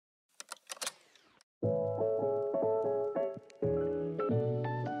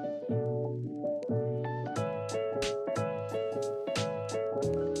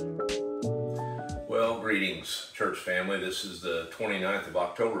Greetings, church family. This is the 29th of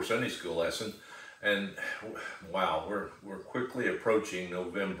October Sunday school lesson, and wow, we're quickly approaching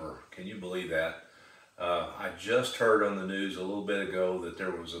November. Can you believe that? I just heard on the news a little bit ago that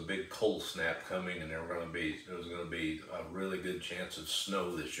there was a big cold snap coming, and there was going to be a really good chance of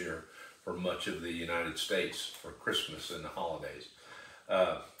snow this year for much of the United States for Christmas and the holidays.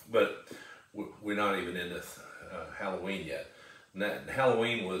 But we're not even into Halloween yet.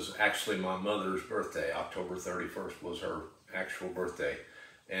 Halloween was actually my mother's birthday. October 31st was her actual birthday.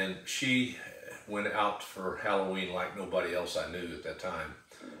 And she went out for Halloween like nobody else I knew at that time.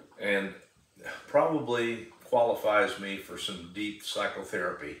 And probably qualifies me for some deep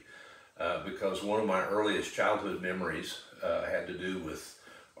psychotherapy because one of my earliest childhood memories had to do with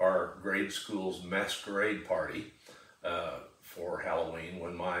our grade school's masquerade party for Halloween,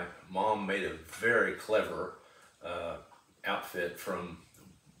 when my mom made a very clever outfit from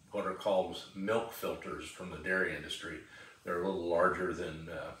what are called milk filters from the dairy industry. They're a little larger than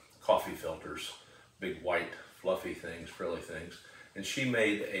coffee filters, big white fluffy things, frilly things. And she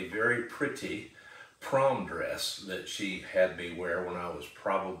made a very pretty prom dress that she had me wear when I was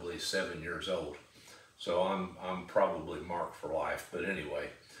probably 7 years old. So I'm probably marked for life. But anyway,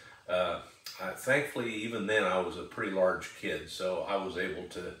 thankfully even then I was a pretty large kid, so I was able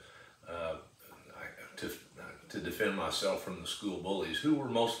to defend myself from the school bullies, who were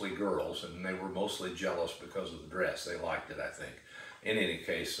mostly girls, and they were mostly jealous because of the dress. They liked it, I think. In any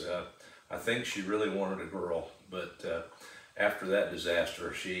case, I think she really wanted a girl, but after that disaster,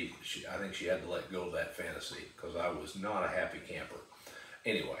 I think she had to let go of that fantasy because I was not a happy camper.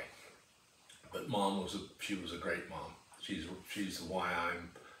 Anyway, but Mom she was a great mom. She's why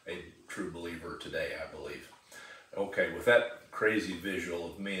I'm a true believer today, I believe. Okay, with that crazy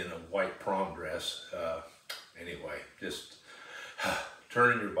visual of me in a white prom dress, anyway, just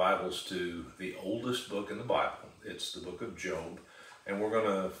turn in your Bibles to the oldest book in the Bible. It's the book of Job, and we're going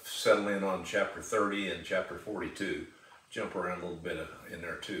to settle in on chapter 30 and chapter 42. Jump around a little bit in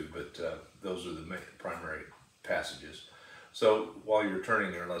there too, but those are the main primary passages. So while you're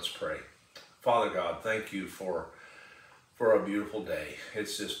turning there, let's pray. Father God, thank you for a beautiful day.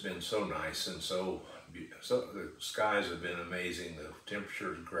 It's just been so nice, and so the skies have been amazing. The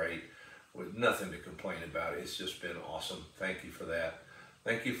temperature is great, with nothing to complain about. It's just been awesome. Thank you for that.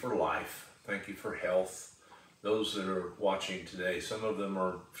 Thank you for life. Thank you for health. Those that are watching today, some of them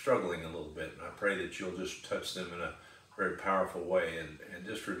are struggling a little bit, and I pray that you'll just touch them in a very powerful way and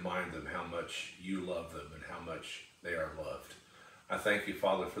just remind them how much you love them and how much they are loved. I thank you,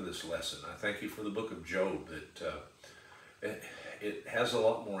 Father, for this lesson. I thank you for the book of Job, that it has a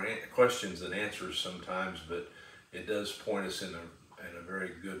lot more questions than answers sometimes, but it does point us in a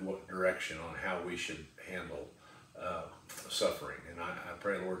very good direction on how we should handle suffering. And I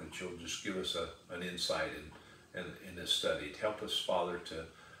pray, Lord, that you'll just give us an insight in this study. Help us, Father,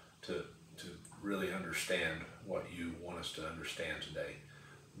 to really understand what you want us to understand today.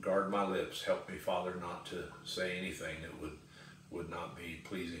 Guard my lips. Help me, Father, not to say anything that would not be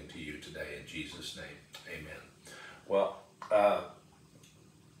pleasing to you today. In Jesus' name, amen. Well, a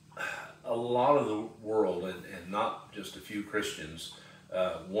lot of the world, and not just a few Christians,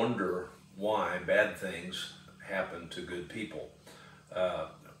 wonder why bad things happen to good people.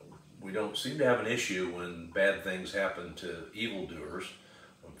 We don't seem to have an issue when bad things happen to evildoers.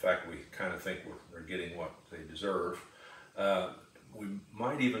 In fact, we kind of think they're getting what they deserve. We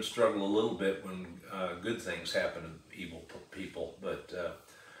might even struggle a little bit when good things happen to evil people, but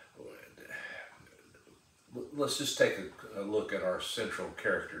let's just take a look at our central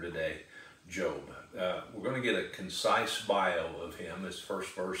character today, Job. We're going to get a concise bio of him, this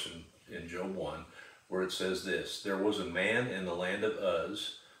first verse in Job 1, where it says this: "There was a man in the land of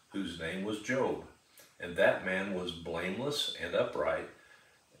Uz, whose name was Job, and that man was blameless and upright,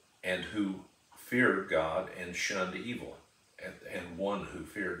 and who feared God and shunned evil." And one who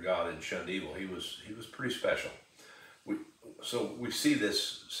feared God and shunned evil. He was pretty special. So we see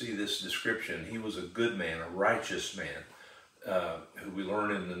this description. He was a good man, a righteous man, who we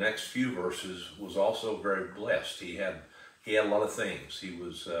learn in the next few verses was also very blessed. He had a lot of things. He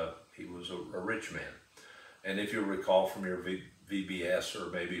was a rich man. And if you recall from your VBS,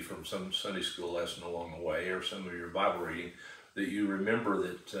 or maybe from some Sunday school lesson along the way, or some of your Bible reading, that you remember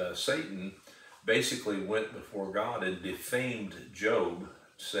that Satan basically went before God and defamed Job,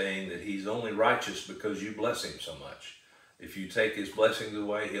 saying that he's only righteous because you bless him so much. If you take his blessings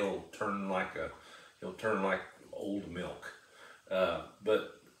away, he'll turn like old milk.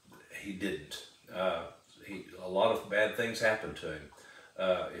 But he didn't. A lot of bad things happened to him.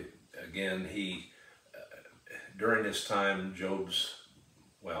 During this time,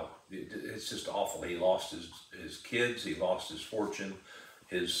 it's just awful. He lost his kids, he lost his fortune.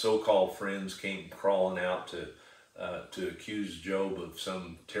 His so-called friends came crawling out to accuse Job of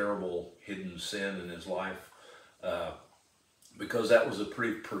some terrible hidden sin in his life, because that was a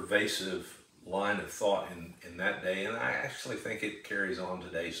pretty pervasive line of thought in that day, and I actually think it carries on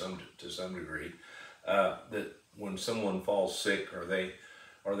today to some degree. That when someone falls sick or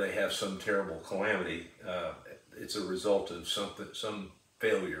they have some terrible calamity, it's a result of some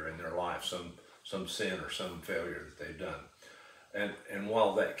failure in their life, some sin or some failure that they've done. And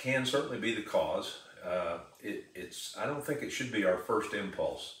while that can certainly be the cause, I don't think it should be our first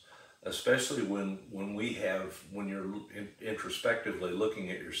impulse, especially when you're introspectively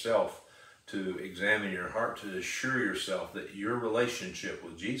looking at yourself, to examine your heart, to assure yourself that your relationship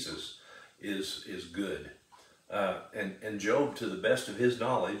with Jesus is good. And Job, to the best of his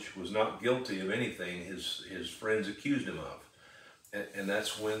knowledge, was not guilty of anything his friends accused him of. And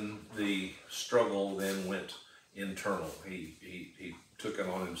that's when the struggle then went internal. He took it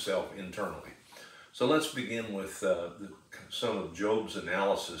on himself internally. So let's begin with some of Job's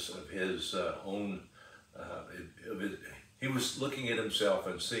analysis of his own. He was looking at himself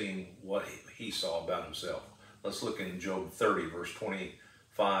and seeing what he saw about himself. Let's look in Job 30, verse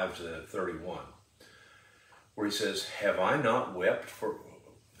 25 to 31, where he says, Have I not wept for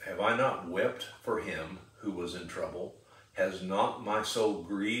him who was in trouble? Has not my soul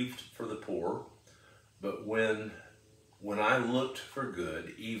grieved for the poor? But when I looked for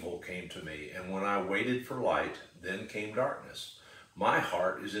good, evil came to me, and when I waited for light, then came darkness. My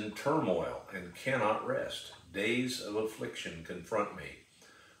heart is in turmoil and cannot rest. Days of affliction confront me.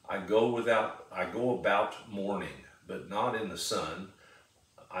 I go about mourning, but not in the sun.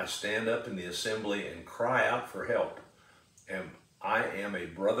 I stand up in the assembly and cry out for help. I am a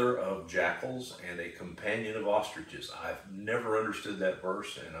brother of jackals and a companion of ostriches. I've never understood that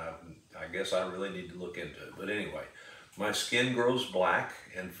verse, and I guess I really need to look into it. But anyway, my skin grows black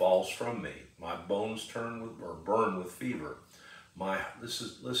and falls from me. My bones burn with fever.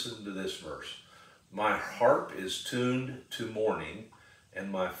 Listen to this verse. My harp is tuned to mourning,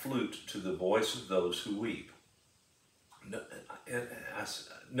 and my flute to the voice of those who weep. And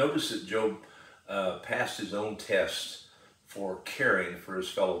notice that Job passed his own test for caring for his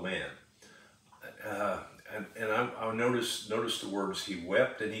fellow man. I noticed the words, he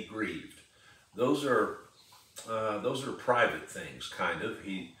wept and he grieved. Those are private things, kind of.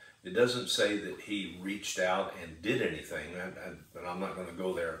 It doesn't say that he reached out and did anything, but I'm not going to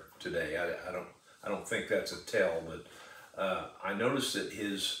go there today. I don't think that's a tell, but I noticed that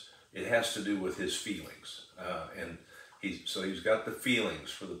it has to do with his feelings, and he's got the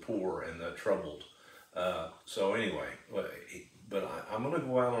feelings for the poor and the troubled. So anyway, but I'm going to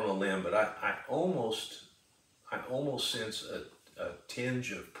go out on a limb, but I almost sense a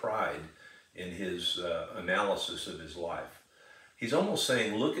tinge of pride in his analysis of his life. He's almost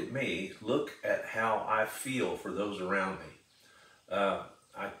saying, look at me, look at how I feel for those around me.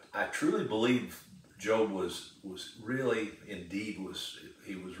 I truly believe Job was really, indeed,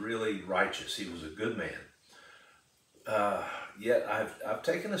 he was really righteous. He was a good man. Yet I've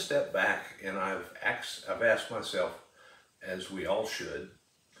taken a step back and I've asked myself, as we all should,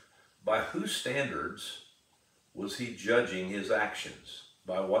 by whose standards was he judging his actions?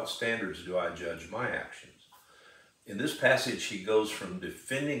 By what standards do I judge my actions? In this passage, he goes from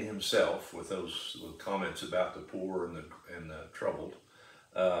defending himself with comments about the poor and the troubled.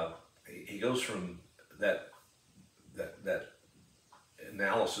 He goes from that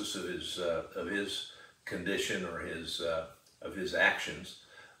analysis of his condition or of his actions.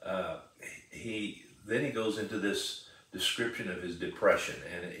 Then he goes into this description of his depression,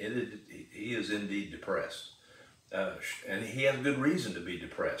 and he is indeed depressed, and he has good reason to be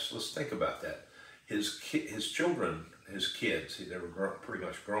depressed. Let's think about that. His children, his kids, they were pretty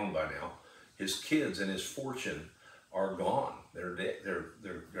much grown by now. His kids and his fortune are gone.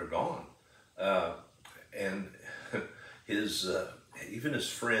 They're gone, and even his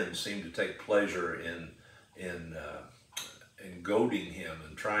friends seem to take pleasure in goading him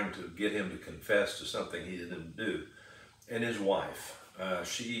and trying to get him to confess to something he didn't do. And his wife,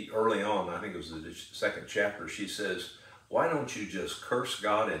 she early on, I think it was the second chapter, she says, "Why don't you just curse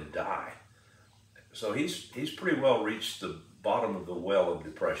God and die?" So he's pretty well reached the bottom of the well of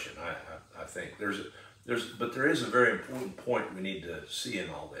depression. I think but there is a very important point we need to see in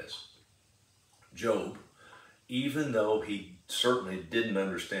all this. Job, even though he certainly didn't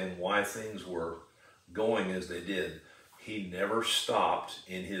understand why things were going as they did, he never stopped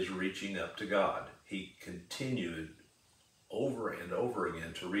in his reaching up to God. He continued over and over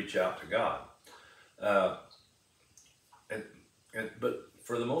again to reach out to God. But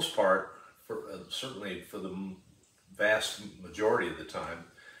for the most part, certainly for the vast majority of the time,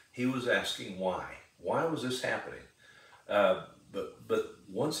 he was asking why. Why was this happening? But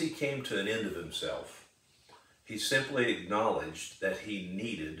once he came to an end of himself, he simply acknowledged that he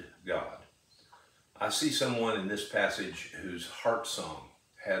needed God. I see someone in this passage whose heart song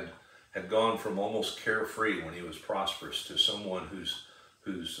had gone from almost carefree when he was prosperous to someone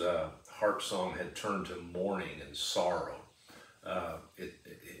whose heart song had turned to mourning and sorrow.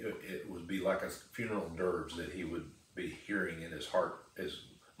 It would be like a funeral dirge that he would be hearing in his heart, his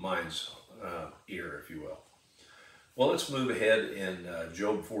mind's ear, if you will. Well, let's move ahead in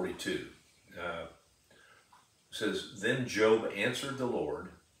Job 42. It says, then Job answered the Lord.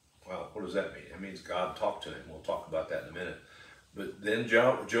 Well, what does that mean? It means God talked to him. We'll talk about that in a minute. But then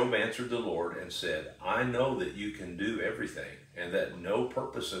Job answered the Lord and said, I know that you can do everything, and that no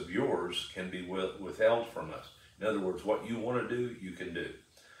purpose of yours can be withheld from us. In other words, what you want to do, you can do.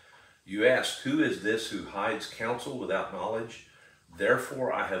 You ask, who is this who hides counsel without knowledge?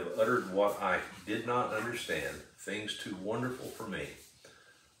 Therefore I have uttered what I did not understand, things too wonderful for me,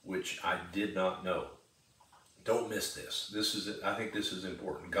 which I did not know. Don't miss this. I think this is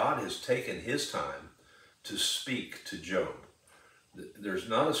important. God has taken his time to speak to Job. There's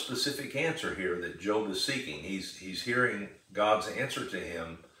not a specific answer here that Job is seeking. He's hearing God's answer to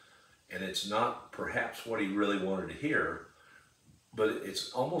him, and it's not perhaps what he really wanted to hear, but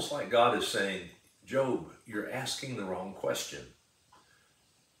it's almost like God is saying, Job, you're asking the wrong question.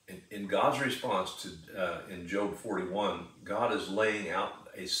 In God's response to in Job 41, God is laying out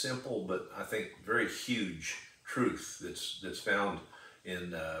a simple but I think very huge truth that's found in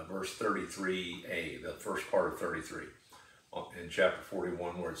verse 33a, the first part of 33, in chapter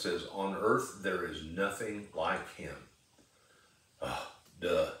 41, where it says, on earth there is nothing like him. Oh,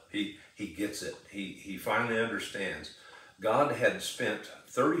 duh. He gets it. He finally understands. God had spent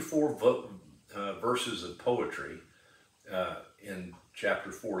 34 verses of poetry in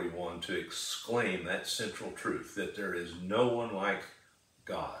chapter 41 to exclaim that central truth, that there is no one like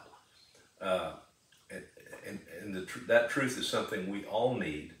God. That truth is something we all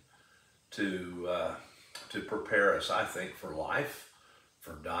need to prepare us, I think, for life,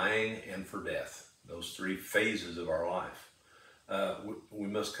 for dying, and for death. Those three phases of our life. We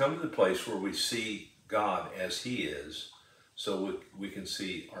must come to the place where we see God as he is, so we can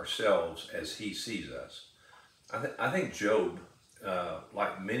see ourselves as he sees us. I think Job,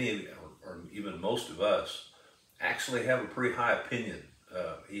 like many or even most of us, actually have a pretty high opinion.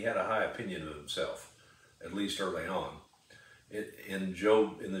 He had a high opinion of himself, at least early on. In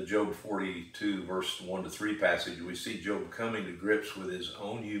the Job 42 verse 1-3 passage, we see Job coming to grips with his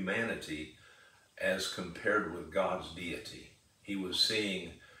own humanity as compared with God's deity. He was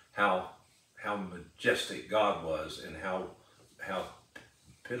seeing how majestic God was and how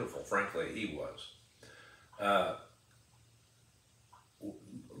pitiful, frankly, he was.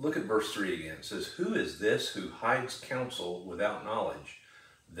 Look at verse 3 again. It says, who is this who hides counsel without knowledge?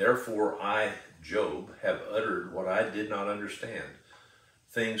 Therefore I, Job, have uttered what I did not understand,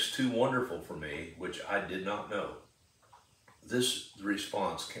 things too wonderful for me, which I did not know. This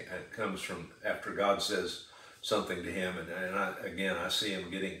response comes from after God says something to him, and I see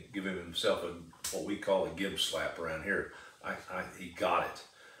him giving himself what we call a Gibb slap around here. He got it.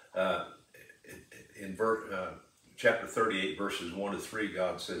 In chapter 38, verses 1-3,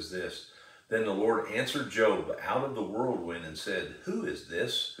 God says this, then the Lord answered Job out of the whirlwind and said, who is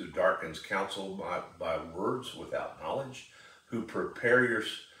this who darkens counsel by words without knowledge? Now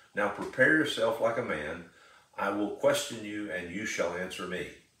prepare yourself like a man. I will question you, and you shall answer me.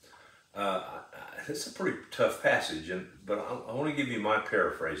 It's a pretty tough passage, but I want to give you my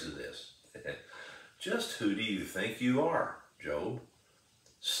paraphrase of this. Just who do you think you are, Job?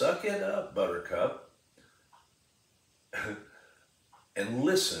 Suck it up, buttercup, and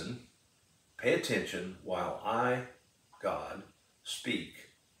listen, pay attention while I, God,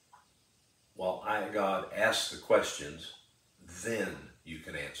 speak, while I, God, ask the questions, then you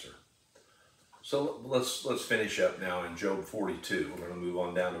can answer. So let's finish up now in Job 42. We're going to move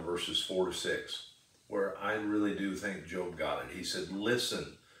on down to verses 4-6, where I really do think Job got it. He said,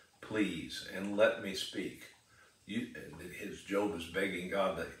 listen, please, and let me speak. Job is begging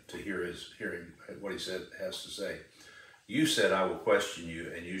God to hear what he has to say. You said, I will question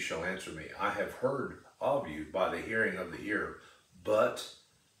you, and you shall answer me. I have heard of you by the hearing of the ear, but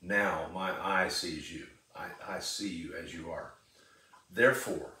now my eye sees you. I see you as you are.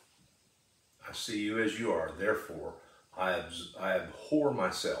 Therefore, I see you as you are. Therefore, I abhor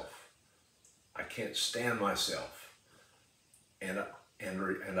myself. I can't stand myself. And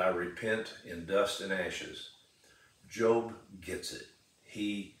I repent in dust and ashes. Job gets it.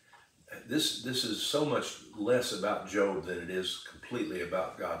 this is so much less about Job than it is completely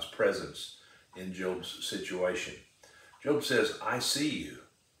about God's presence in Job's situation. Job says, I see you.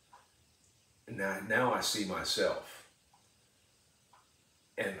 Now I see myself.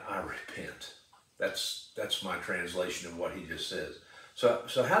 And I repent. That's my translation of what he just says.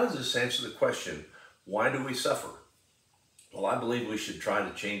 So how does this answer the question, why do we suffer? Well, I believe we should try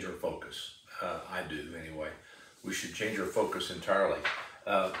to change our focus. I do anyway. We should change our focus entirely.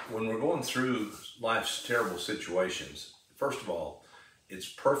 When we're going through life's terrible situations, first of all, it's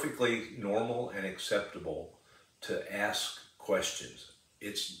perfectly normal and acceptable to ask questions.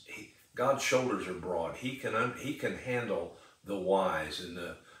 God's shoulders are broad. He can handle the whys and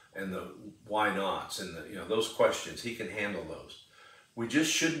the why nots and those questions. He can handle those. We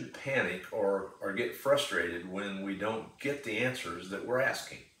just shouldn't panic or get frustrated when we don't get the answers that we're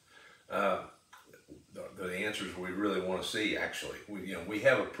asking. The answers we really want to see. Actually, we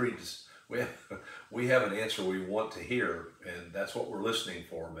have an answer we want to hear, and that's what we're listening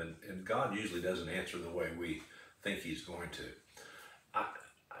for. And God usually doesn't answer the way we think He's going to.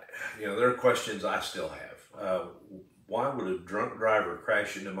 There are questions I still have. Why would a drunk driver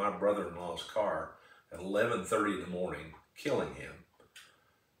crash into my brother-in-law's car at 11:30 in the morning, killing him?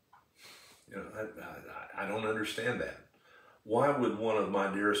 I don't understand that. Why would one of my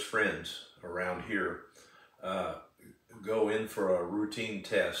dearest friends around here go in for a routine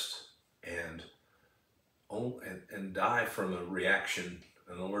test and die from an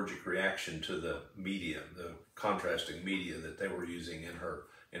allergic reaction to the media, the contrasting media that they were using in her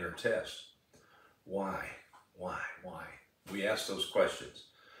test? Why? We ask those questions.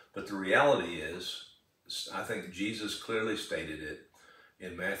 But the reality is, I think Jesus clearly stated it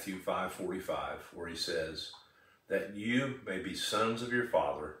in Matthew 5:45, where he says that you may be sons of your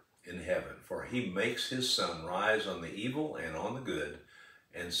Father in heaven, for he makes his sun rise on the evil and on the good,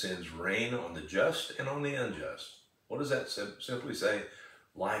 and sends rain on the just and on the unjust. What does that simply say?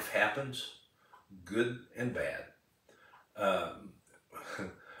 Life happens, good and bad.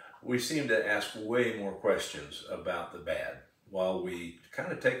 We seem to ask way more questions about the bad, while we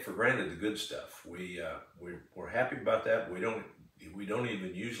kind of take for granted the good stuff. We're happy about that. We don't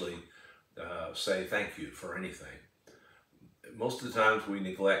even usually say thank you for anything. Most of the times we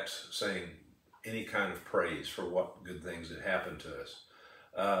neglect saying any kind of praise for what good things that happen to us.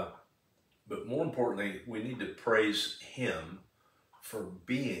 But more importantly, we need to praise Him for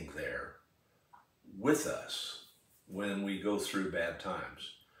being there with us when we go through bad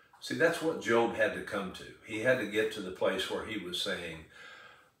times. See, that's what Job had to come to. He had to get to the place where he was saying,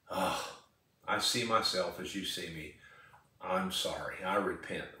 I see myself as you see me. I'm sorry. I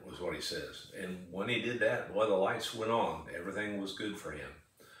repent, was what he says. And when he did that, the lights went on. Everything was good for him.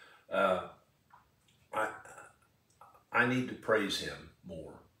 I need to praise Him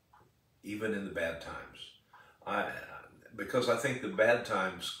more, even in the bad times. Because I think the bad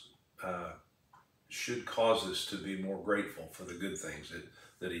times should cause us to be more grateful for the good things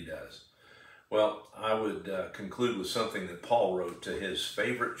that He does. Well, I would conclude with something that Paul wrote to his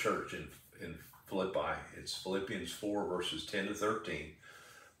favorite church in Philippi. It's Philippians 4, verses 10 to 13.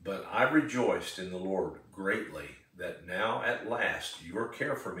 But I rejoiced in the Lord greatly that now at last your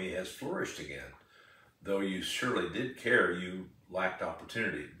care for me has flourished again. Though you surely did care, you lacked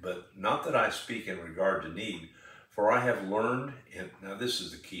opportunity. But not that I speak in regard to need, for I have learned, and now this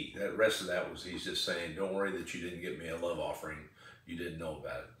is the key. That rest of that was, he's just saying, don't worry that you didn't get me a love offering. You didn't know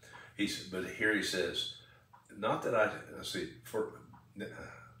about it. But here he says, not that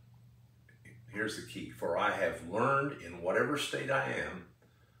here's the key. For I have learned in whatever state I am,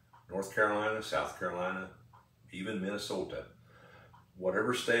 North Carolina, South Carolina, even Minnesota,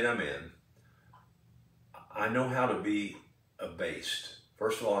 whatever state I'm in, I know how to be abased.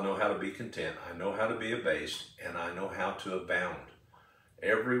 First of all, I know how to be content. I know how to be abased, and I know how to abound.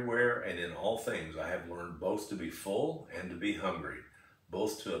 Everywhere and in all things I have learned both to be full and to be hungry,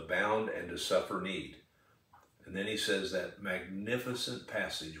 both to abound and to suffer need. And then he says that magnificent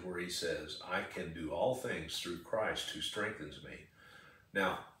passage where he says, I can do all things through Christ who strengthens me.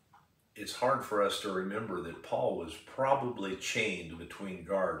 Now, it's hard for us to remember that Paul was probably chained between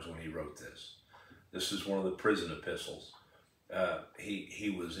guards when he wrote this. This is one of the prison epistles.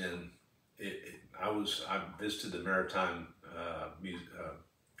 He was in, I visited the Maritime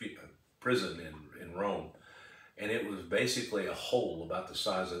prison in Rome, and it was basically a hole about the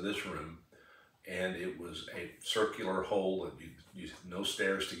size of this room, and it was a circular hole, and you no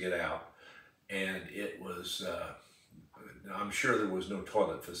stairs to get out, and it was, I'm sure there was no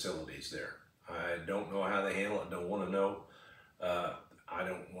toilet facilities there. I don't know how they handle it, don't want to know. I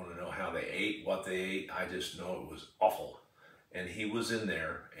don't want to know how they ate, what they ate. I just know it was awful. And he was in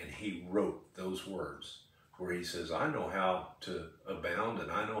there and he wrote those words where he says, I know how to abound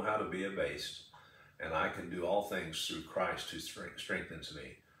and I know how to be abased, and I can do all things through Christ who strengthens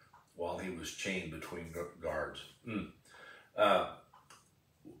me, while he was chained between guards.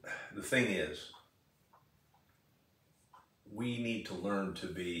 The thing is, we need to learn to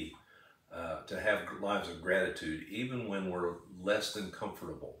be, to have lives of gratitude, even when we're less than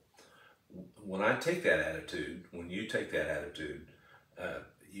comfortable. When I take that attitude, when you take that attitude,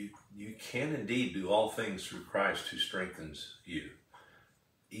 you can indeed do all things through Christ who strengthens you,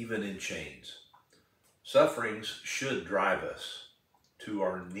 even in chains. Sufferings should drive us to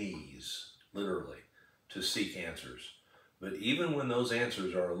our knees, literally, to seek answers. But even when those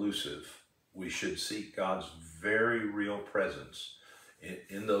answers are elusive, we should seek God's very real presence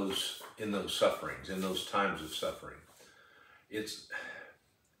in those sufferings, in those times of suffering.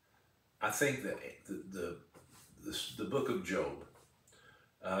 I think that the book of Job,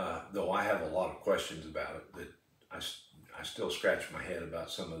 though I have a lot of questions about it, that I still scratch my head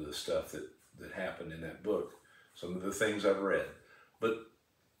about some of the stuff that happened in that book, some of the things I've read. But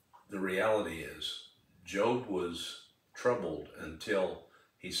the reality is, Job was troubled until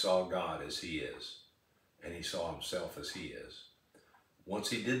he saw God as he is, and he saw himself as he is. Once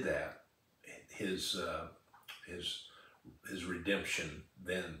he did that, his redemption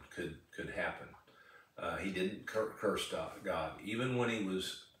then could happen. He didn't curse God. Even when he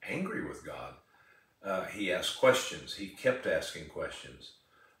was angry with God, he asked questions. He kept asking questions.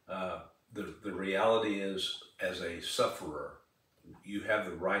 The reality is, as a sufferer, you have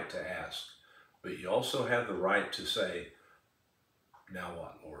the right to ask, but you also have the right to say, now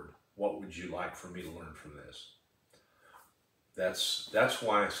what, Lord? What would you like for me to learn from this? That's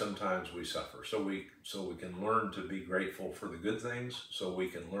why sometimes we suffer. So we can learn to be grateful for the good things, so we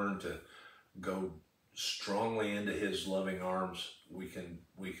can learn to go strongly into his loving arms. We can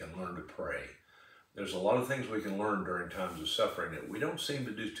learn to pray. There's a lot of things we can learn during times of suffering that we don't seem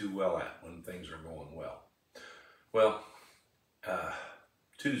to do too well at when things are going well. Well,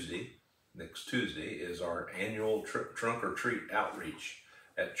 next Tuesday is our annual trunk or treat outreach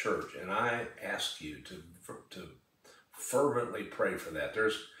at church, and I ask you to fervently pray for that.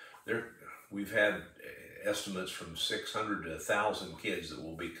 We've had estimates from 600 to 1,000 kids that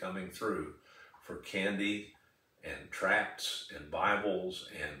will be coming through for candy and tracts and Bibles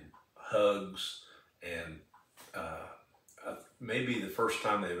and hugs, and maybe the first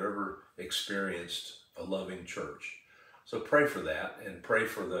time they've ever experienced a loving church. So pray for that, and pray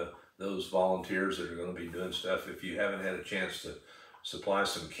for those volunteers that are going to be doing stuff. If you haven't had a chance to supply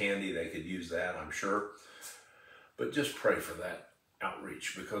some candy, they could use that, I'm sure. But just pray for that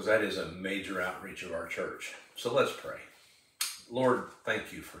outreach, because that is a major outreach of our church. So let's pray. Lord,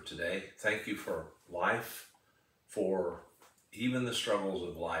 thank you for today. Thank you for life, for even the struggles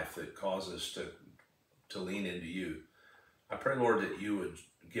of life that cause us to lean into you. I pray, Lord, that you would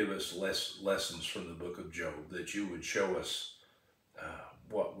give us lessons from the book of Job, that you would show us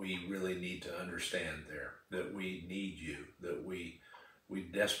what we really need to understand there, that we need you, that we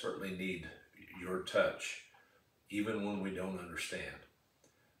desperately need your touch, even when we don't understand,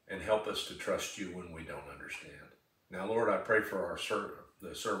 and help us to trust you when we don't understand. Now, Lord, I pray for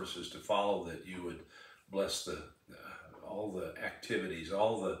the services to follow, that you would bless all the activities,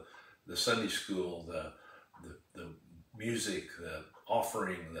 all the Sunday school, the music, the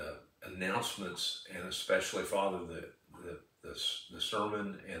offering, the announcements, and especially, Father, the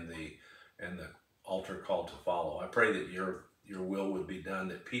sermon and the altar call to follow. I pray that your will would be done,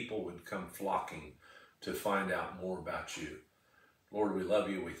 that people would come flocking to find out more about you. Lord, we love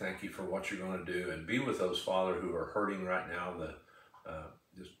you. We thank you for what you're going to do, and be with those, Father, who are hurting right now, the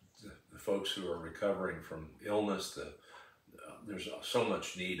folks who are recovering from illness. There's so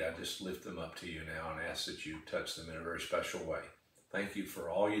much need. I just lift them up to you now and ask that you touch them in a very special way. Thank you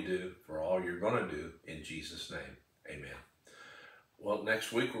for all you do, for all you're going to do. In Jesus' name, amen. Well,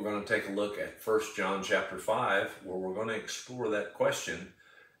 next week we're going to take a look at 1 John chapter 5, where we're going to explore that question,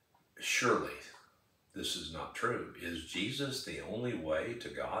 surely this is not true. Is Jesus the only way to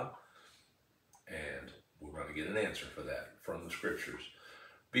God? And we're going to get an answer for that from the scriptures.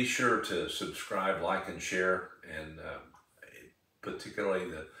 Be sure to subscribe, like, and share, and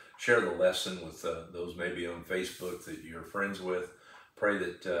particularly share the lesson with those maybe on Facebook that you're friends with. Pray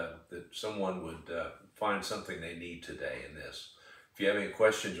that someone would find something they need today in this. If you have any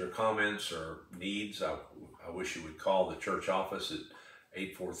questions or comments or needs, I wish you would call the church office at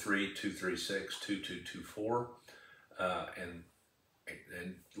 843-236-2224 and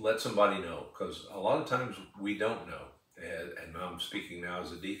let somebody know, because a lot of times we don't know. And I'm speaking now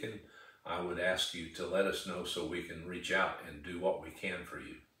as a deacon. I would ask you to let us know so we can reach out and do what we can for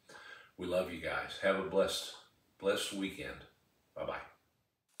you. We love you guys. Have a blessed weekend. Bye-bye.